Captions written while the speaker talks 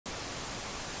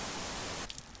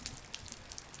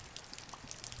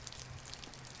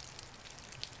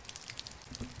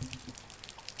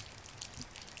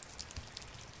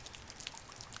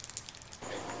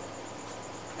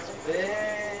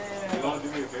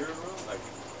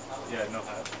Yeah, no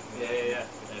hat. Yeah.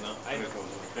 You know? I know.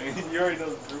 You already know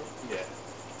the group? Yeah.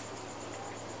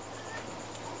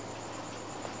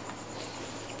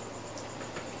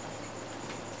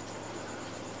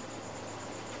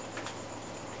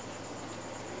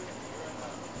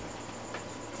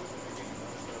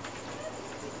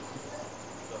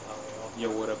 Yo,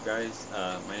 what up, guys?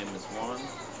 My name is Juan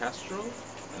Castro,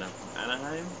 and I'm from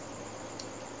Anaheim.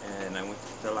 And I went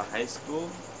to Atelier High School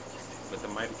with the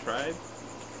TheMightyTribe.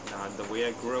 The way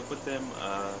I grew up with them,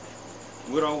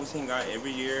 we'd always hang out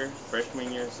every year,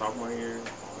 freshman year, sophomore year,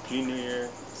 junior year,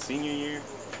 senior year.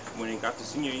 When it got to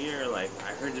senior year, like,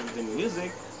 I heard they were doing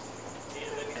music,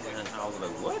 and I was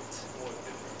like, what?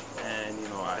 And, you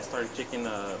know, I started checking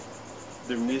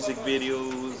their music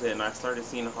videos, and I started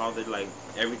seeing how they, like,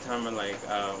 every time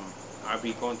I'd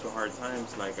be going through hard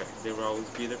times, like, they would always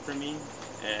be there for me,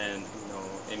 and, you know,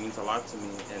 it means a lot to me.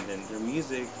 And then their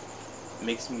music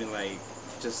makes me, like,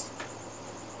 just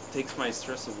takes my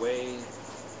stress away,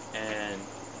 and,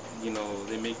 you know,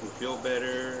 they make me feel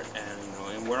better, and, you know,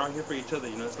 and we're all here for each other,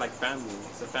 you know, it's like family,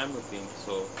 it's a family thing.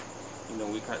 So, you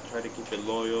know, we try to keep it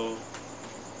loyal,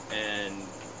 and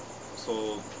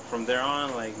so from there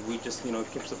on, like, we just, you know,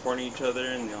 keep supporting each other,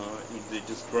 and, you know, they're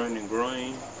just growing and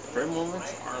growing. Fair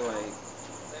moments are, like,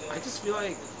 I just feel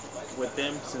like with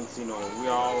them, since, you know, we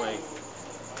all, like,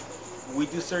 we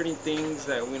do certain things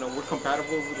that, you know, we're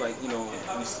compatible with, like, you know,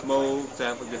 we smoke to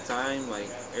have a good time. Like,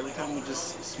 every time we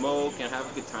just smoke and have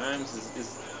good times,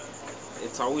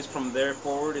 it's always from there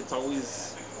forward. It's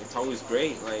always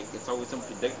great. Like, it's always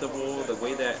unpredictable. The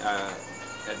way that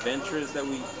adventures that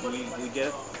we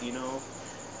get, you know.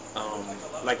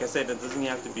 Like I said, it doesn't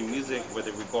have to be music.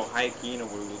 Whether we go hiking or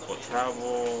whether we go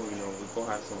travel, you know, we go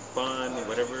have some fun,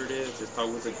 whatever it is. It's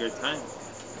always a good time,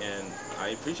 and I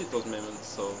appreciate those moments.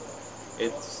 So.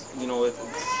 It's, you know, you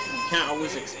can't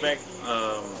always expect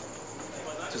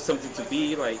to something to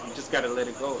be like. You just gotta let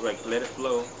it go, like, let it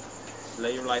flow,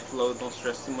 let your life flow. Don't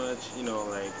stress too much, you know,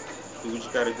 like, do what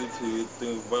you gotta do to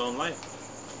do well in life.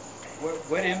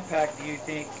 What impact do you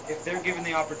think, if they're given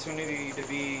the opportunity to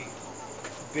be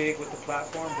big with the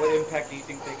platform, what impact do you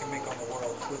think they can make on the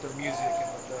world with their music and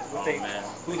with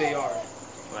who they are?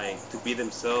 Like, to be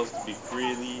themselves, to be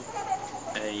freely,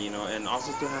 and, you know, and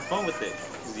also to have fun with it,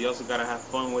 because you also gotta have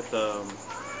fun with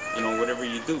you know, whatever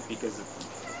you do, because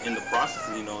in the process,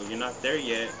 you know, you're not there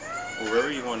yet.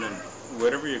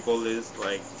 Whatever your goal is,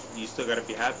 like, you still gotta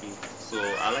be happy. So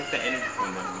I like the energy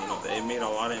from them. You know, it made a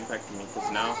lot of impact on me,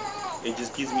 because now it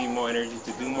just gives me more energy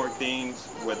to do more things.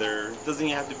 Whether it doesn't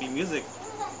even have to be music,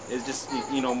 it's just,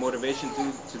 you know, motivation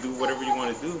to do whatever you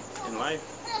want to do in life.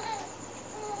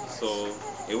 So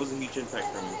it was a huge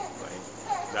impact for me. Like,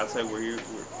 that's why we're here.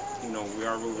 You know, we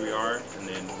are where we are, and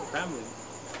then we're family.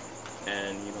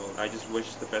 And, you know, I just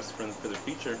wish the best for the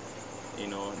future. You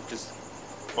know, just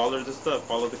follow the stuff,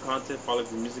 follow the content, follow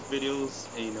the music videos,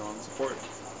 and, you know, support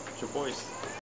your boys.